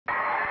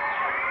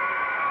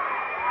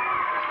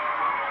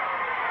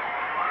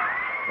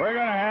We're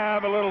going to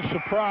have a little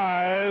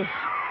surprise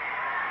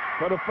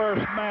for the first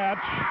match.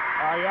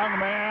 A young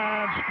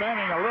man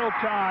spending a little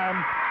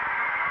time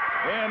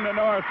in the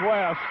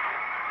Northwest.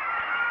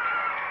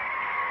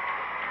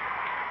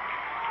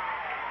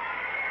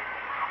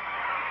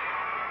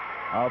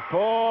 A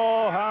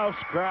full house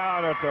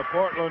crowd at the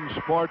Portland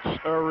Sports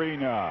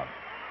Arena.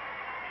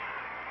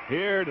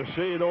 Here to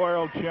see the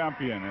world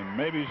champion and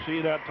maybe see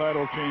that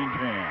title change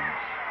hands.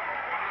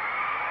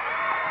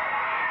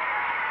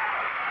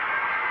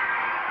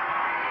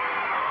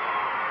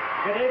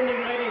 Good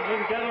evening, ladies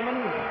and gentlemen.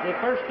 The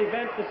first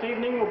event this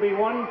evening will be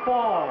one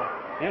fall.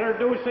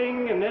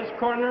 Introducing in this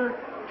corner,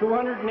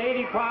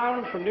 280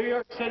 pounds from New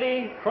York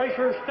City,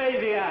 Kreischer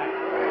Stasiak.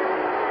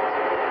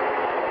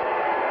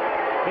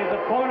 His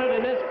opponent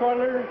in this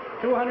corner,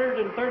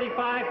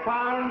 235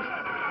 pounds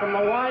from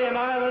Hawaiian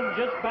Island,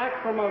 just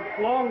back from a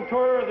long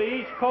tour of the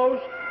East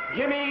Coast,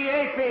 Sivi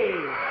Afi.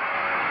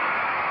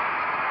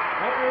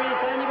 Referee,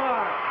 stand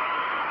by.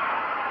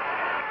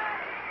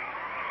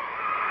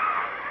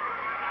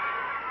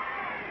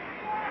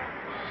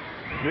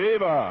 Sivi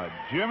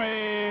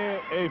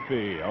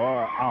Afi,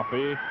 or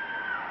Afi.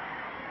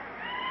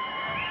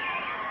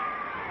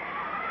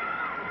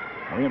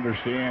 We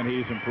understand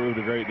he's improved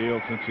a great deal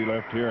since he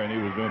left here, and he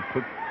was been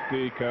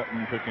pretty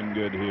cutting, picking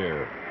good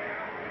here.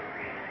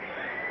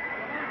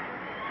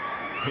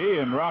 He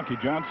and Rocky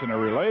Johnson are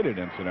related,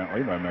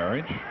 incidentally, by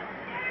marriage.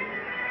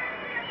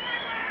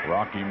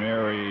 Rocky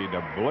married,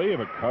 I believe,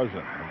 a cousin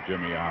of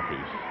Sivi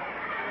Afi's.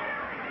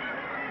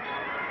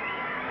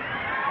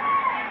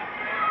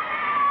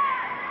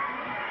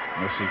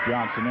 Mrs.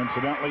 Johnson,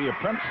 incidentally, a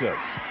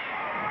princess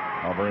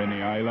over in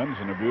the islands,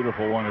 and a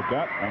beautiful one at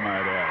that, I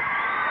might add.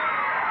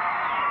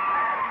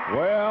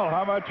 Well,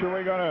 how much are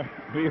we going to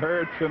be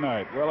heard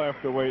tonight? We'll have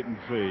to wait and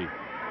see.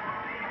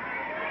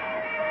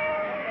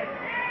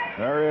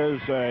 There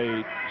is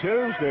a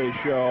Tuesday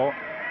show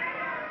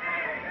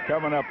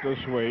coming up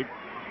this week.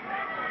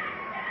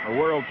 A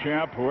world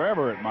champ,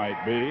 whoever it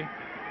might be,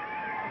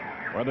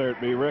 whether it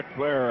be Ric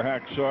Flair or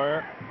Hack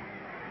Sawyer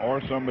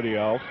or somebody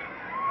else,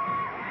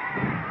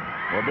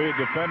 will be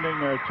defending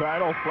their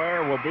title.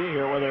 Flair will be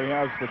here whether he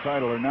has the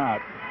title or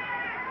not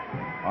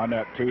on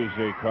that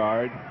Tuesday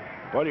card.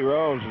 Buddy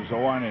Rose is the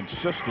one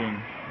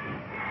insisting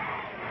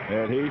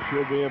that he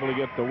should be able to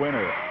get the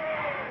winner.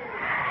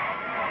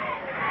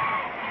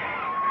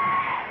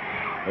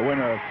 The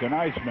winner of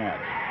tonight's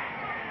match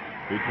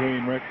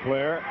between Ric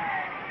Flair,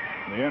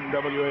 the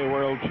NWA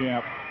World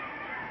Champ,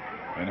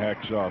 and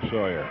Hacksaw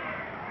Sawyer.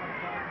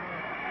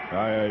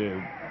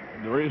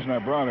 The reason I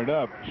brought it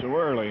up so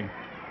early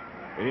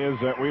is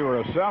that we were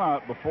a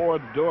sellout before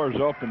the doors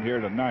opened here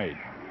tonight.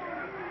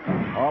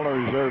 All the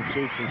reserve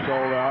seats are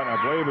sold out. I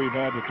believe we've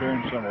had to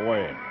turn some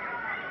away.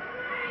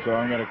 So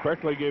I'm going to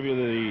quickly give you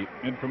the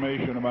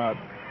information about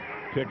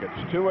tickets.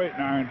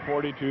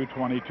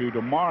 289-4222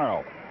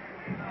 tomorrow.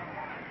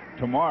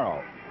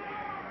 Tomorrow.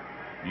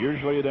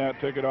 Usually that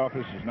ticket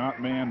office is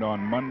not manned on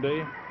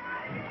Monday.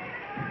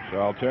 So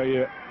I'll tell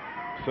you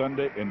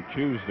Sunday and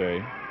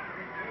Tuesday,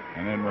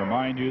 and then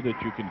remind you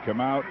that you can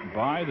come out,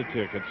 buy the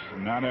tickets,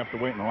 and not have to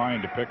wait in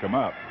line to pick them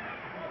up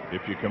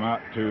if you come out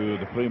to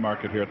the flea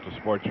market here at the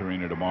Sports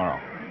Arena tomorrow.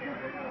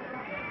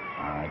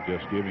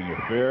 Just giving you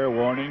fair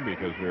warning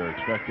because we're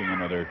expecting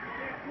another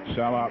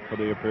sellout for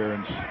the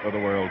appearance of the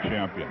world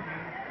champion.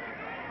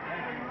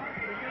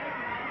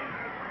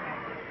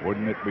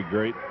 Wouldn't it be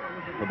great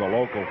for the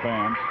local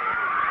fans?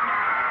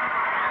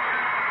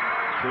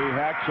 See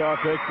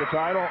Hacksaw take the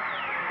title?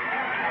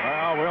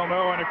 Well, we'll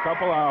know in a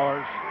couple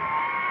hours.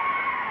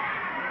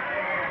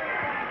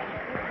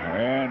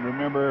 And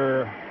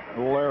remember,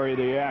 Larry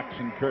the Axe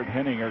and Kurt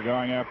Hennig are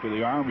going after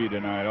the Army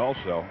tonight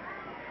also.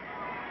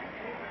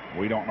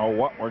 We don't know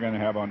what we're going to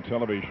have on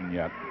television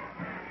yet.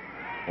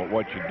 But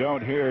what you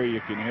don't hear, you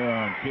can hear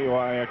on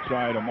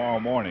KYXI tomorrow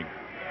morning.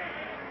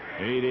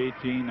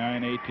 8:18,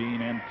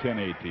 9:18, and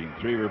 10:18.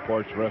 3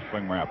 reports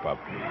wrestling wrap-up.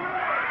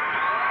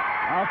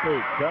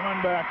 Afi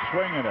coming back,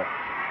 swinging it.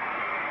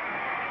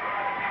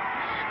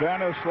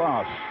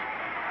 Stanislaus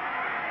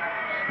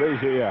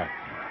Stasiak.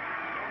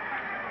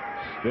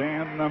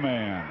 Stan the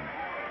man.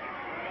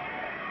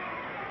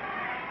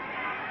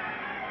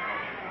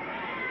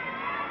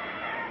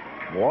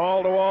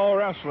 Wall-to-wall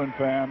wrestling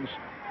fans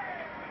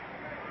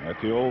at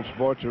the old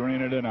Sports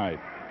Arena tonight.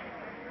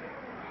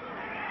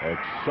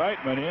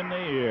 Excitement in the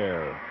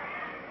air.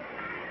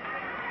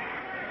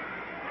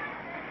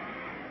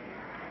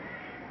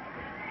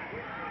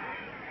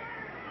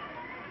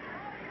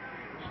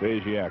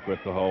 Stasiak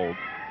with the hold.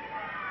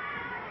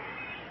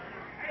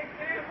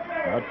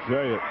 I'll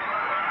tell you,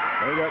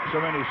 they got so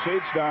many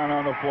seats down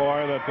on the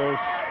floor that those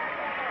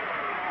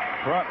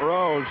front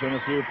rows in a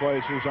few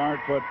places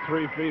aren't but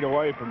 3 feet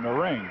away from the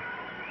ring.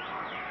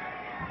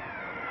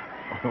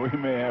 We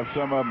may have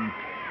some of them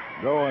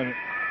going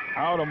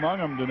out among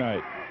them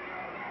tonight.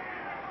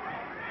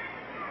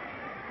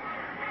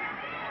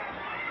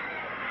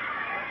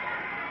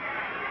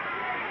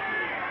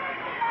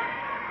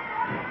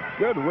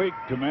 Good week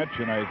to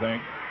mention, I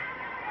think.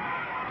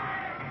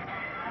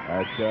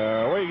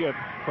 We get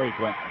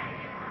frequent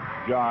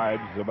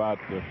jibes about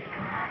the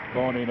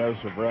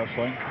phoniness of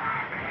wrestling.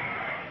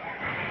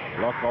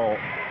 Local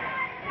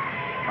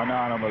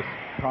anonymous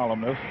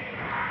columnist,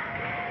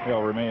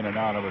 he'll remain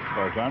anonymous as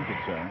far as I'm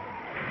concerned,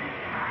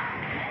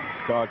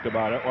 talked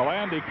about it. Well,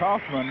 Andy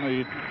Kaufman,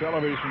 the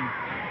television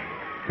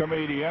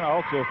comedian,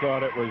 also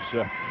thought it was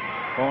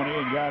phony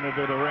and got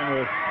into the ring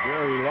with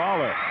Jerry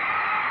Lawler.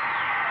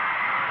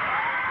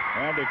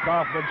 Andy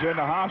Kaufman's in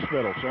the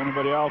hospital, so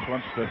anybody else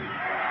wants to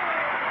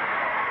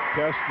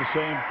test the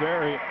same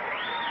theory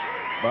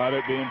about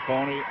it being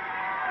phony,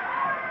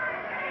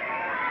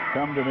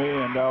 come to me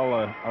and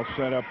I'll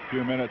set up a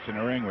few minutes in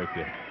the ring with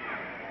you.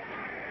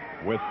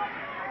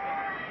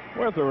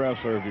 With a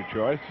wrestler of your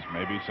choice,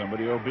 maybe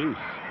somebody obese.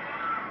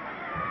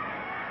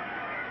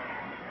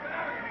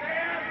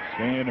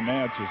 Stan the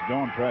man says,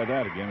 don't try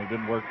that again. It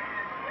didn't work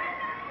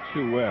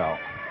too well.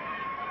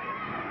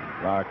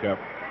 Lock up.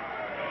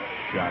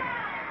 Shot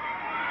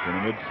in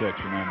the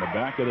midsection on the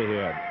back of the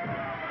head.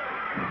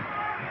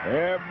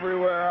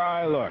 Everywhere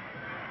I look,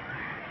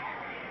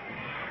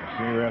 I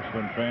see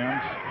wrestling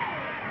fans,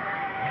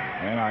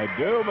 and I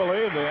do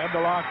believe they had to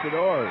lock the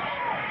doors,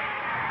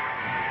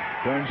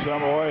 turn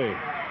some away.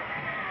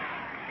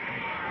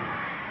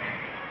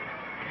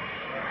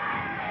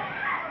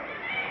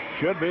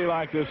 Should be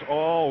like this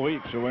all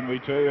week, so when we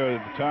tell you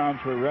the towns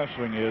where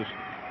wrestling is,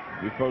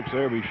 you folks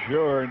there be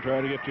sure and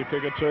try to get your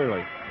tickets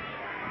early.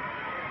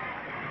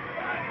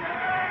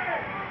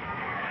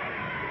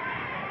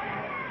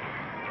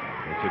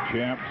 The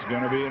champ's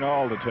going to be in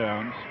all the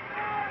towns.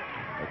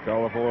 A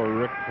colorful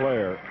Ric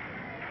Flair.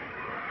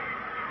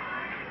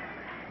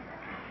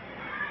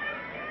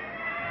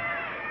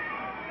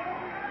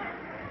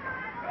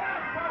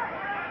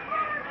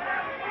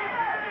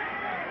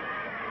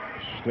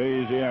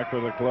 Stasiak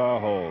with a claw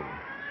hold.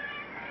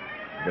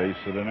 Base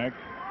of the neck.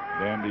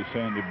 Dandy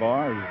Sandy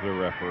Barr is the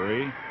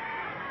referee.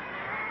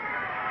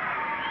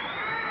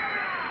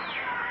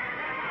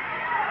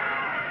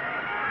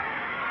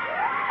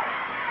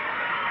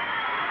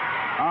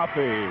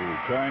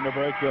 Afi trying to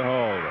break the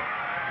hold.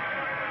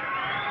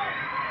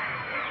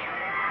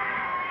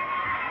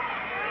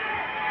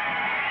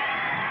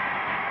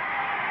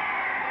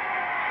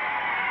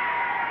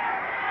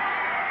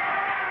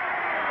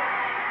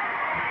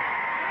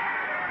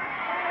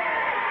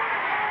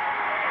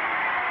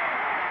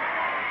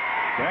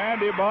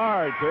 Sandy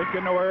Barr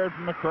taking the word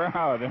from the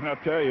crowd, and I'll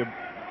tell you,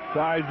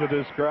 size of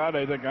this crowd,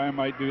 I think I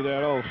might do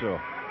that also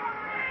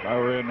if I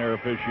were in there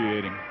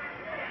officiating.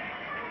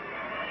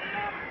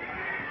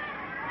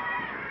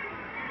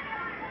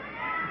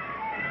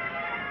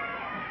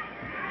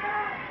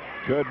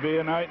 Could be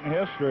a night in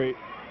history.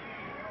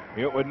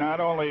 It would not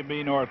only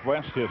be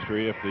Northwest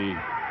history if the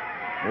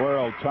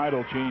world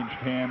title changed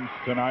hands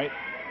tonight,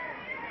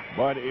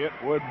 but it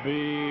would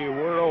be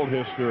world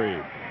history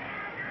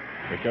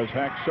because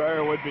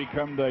Hacksire would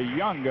become the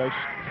youngest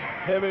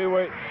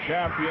heavyweight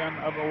champion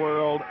of the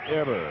world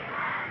ever.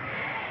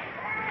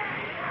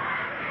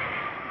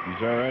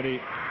 He's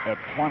already at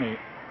 20,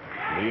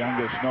 the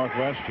youngest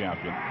Northwest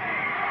champion.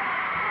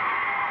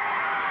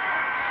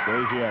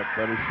 Stasiak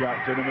got a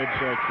shot to the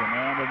midsection,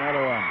 and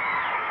another one.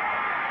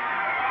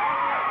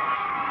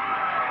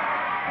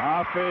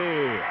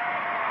 Afi,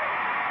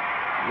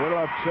 a little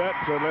upset,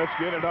 so let's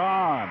get it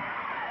on.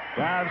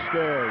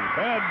 Downstairs,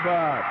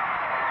 headbutt.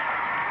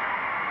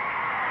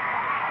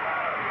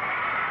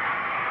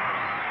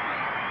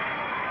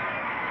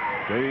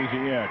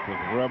 Stasiak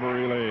with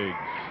rubbery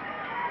legs.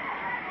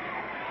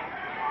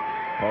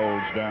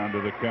 Pulls down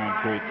to the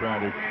concrete,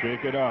 trying to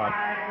shake it off.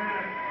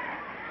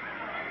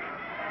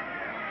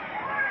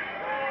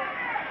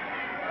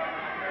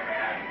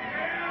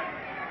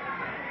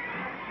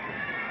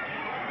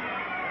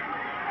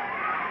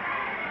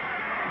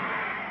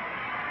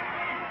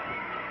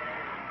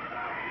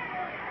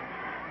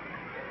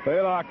 They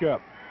lock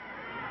up.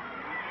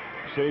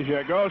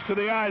 Stasiak goes to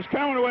the eyes,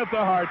 coming with the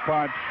hard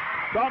punch.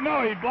 Oh,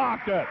 no, he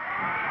blocked it.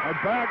 And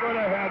back with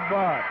a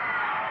headbutt.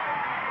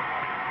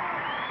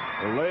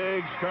 The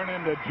legs turn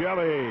into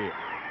jelly.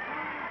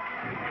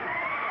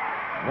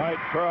 Right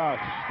cross.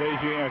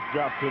 Stasiak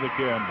dropped to the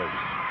canvas.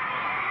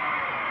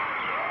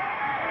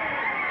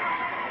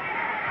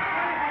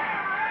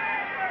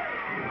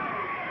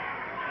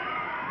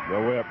 The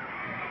whip.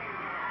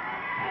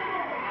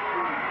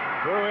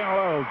 Threw in a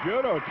low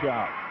judo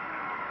chop.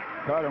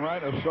 Caught him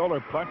right in the solar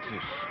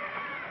plexus.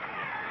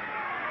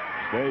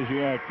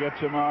 Stasiak gets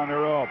him on the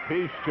rope.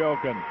 He's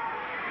choking.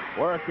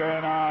 Working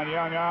on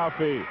young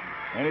Afi.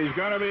 And he's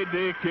going to be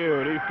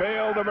DQ'd. He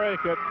failed to break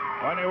it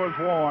when he was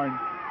warned.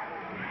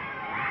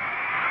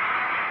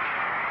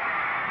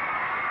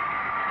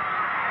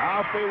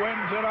 Afi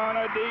wins it on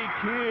a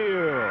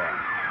DQ.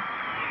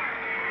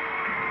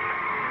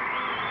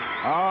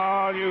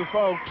 All you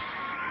folks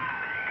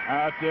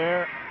out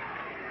there,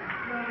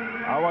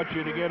 I want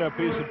you to get a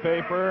piece of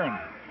paper and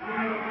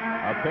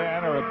a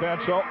pen or a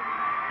pencil.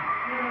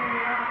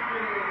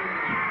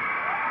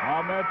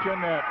 I'll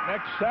mention that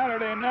next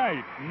Saturday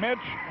night, Mitch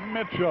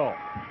Mitchell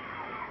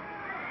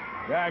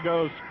Guy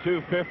goes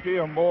 250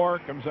 or more,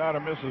 comes out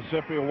of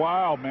Mississippi, a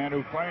wild man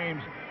who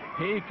claims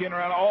he can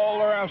run all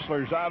the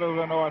wrestlers out of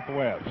the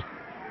Northwest.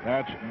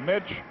 That's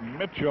Mitch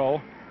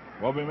Mitchell.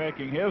 Will be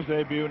making his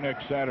debut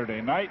next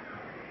Saturday night.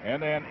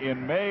 And then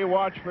in May,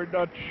 watch for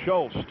Dutch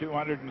Schultz,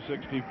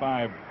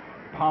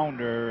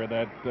 265-pounder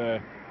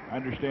that I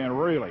understand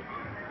really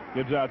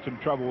gives out some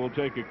trouble. We'll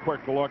take a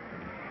quick look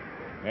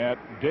at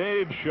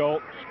Dave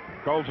Schultz.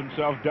 Calls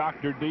himself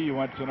Dr. D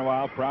once in a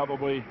while,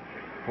 probably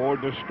for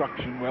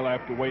destruction. We'll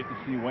have to wait and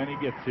see when he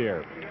gets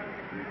here.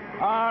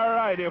 All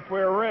right, if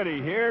we're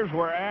ready, here's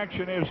where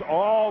action is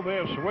all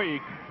this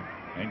week.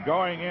 And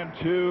going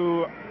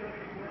into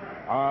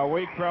a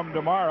week from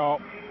tomorrow,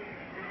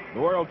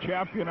 the world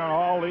champion on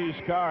all these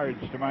cards,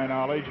 to my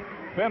knowledge,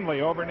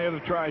 Findlay over near the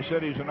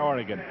Tri-Cities in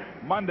Oregon.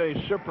 Monday,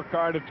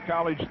 Supercard at the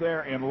college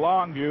there in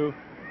Longview.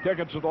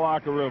 Tickets at the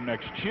locker room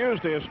next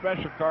Tuesday. A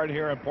special card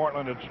here in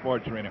Portland at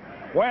Sports Arena.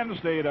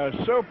 Wednesday, the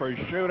Super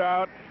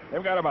Shootout.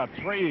 They've got about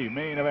 3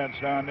 main events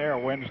down there.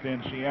 Wednesday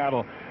in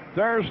Seattle.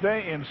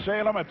 Thursday in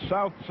Salem at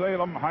South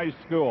Salem High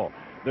School.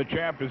 The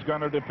champ is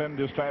going to defend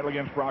his title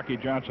against Rocky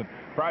Johnson.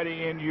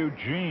 Friday in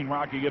Eugene,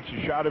 Rocky gets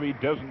a shot if he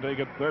doesn't take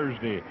it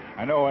Thursday.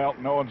 I know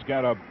Elton Owen's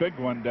got a big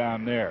one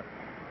down there.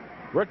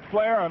 Ric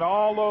Flair on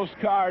all those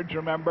cards,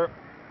 remember,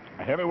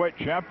 a heavyweight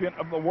champion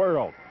of the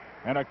world.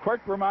 And a quick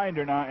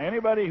reminder now,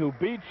 anybody who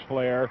beats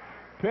Flair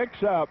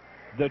picks up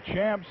the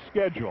champ's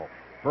schedule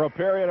for a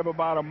period of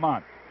about a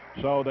month.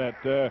 So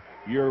that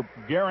you're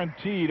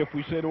guaranteed, if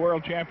we say the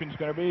world champion's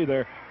going to be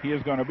there, he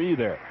is going to be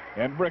there.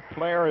 And Ric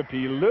Flair, if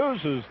he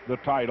loses the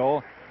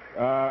title,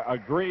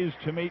 agrees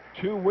to meet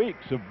 2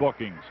 weeks of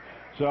bookings.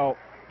 So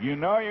you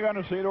know you're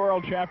going to see the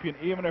world champion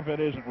even if it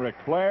isn't Ric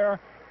Flair.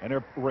 And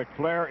if Ric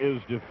Flair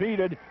is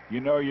defeated, you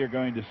know you're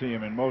going to see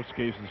him. In most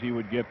cases, he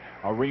would get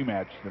a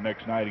rematch the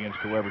next night against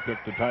whoever took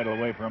the title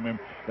away from him.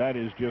 That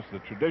is just the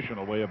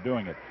traditional way of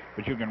doing it.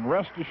 But you can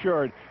rest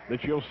assured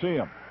that you'll see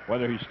him,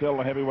 whether he's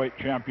still a heavyweight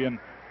champion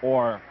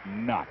or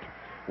not.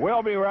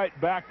 We'll be right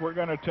back. We're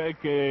going to take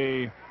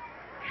a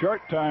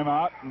short time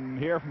out and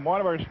hear from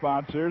one of our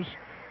sponsors.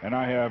 And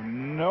I have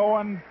no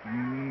one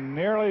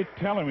nearly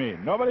telling me,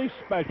 nobody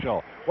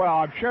special. Well,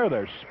 I'm sure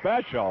they're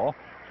special,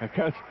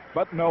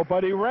 but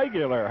nobody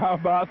regular. How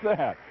about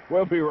that?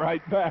 We'll be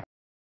right back.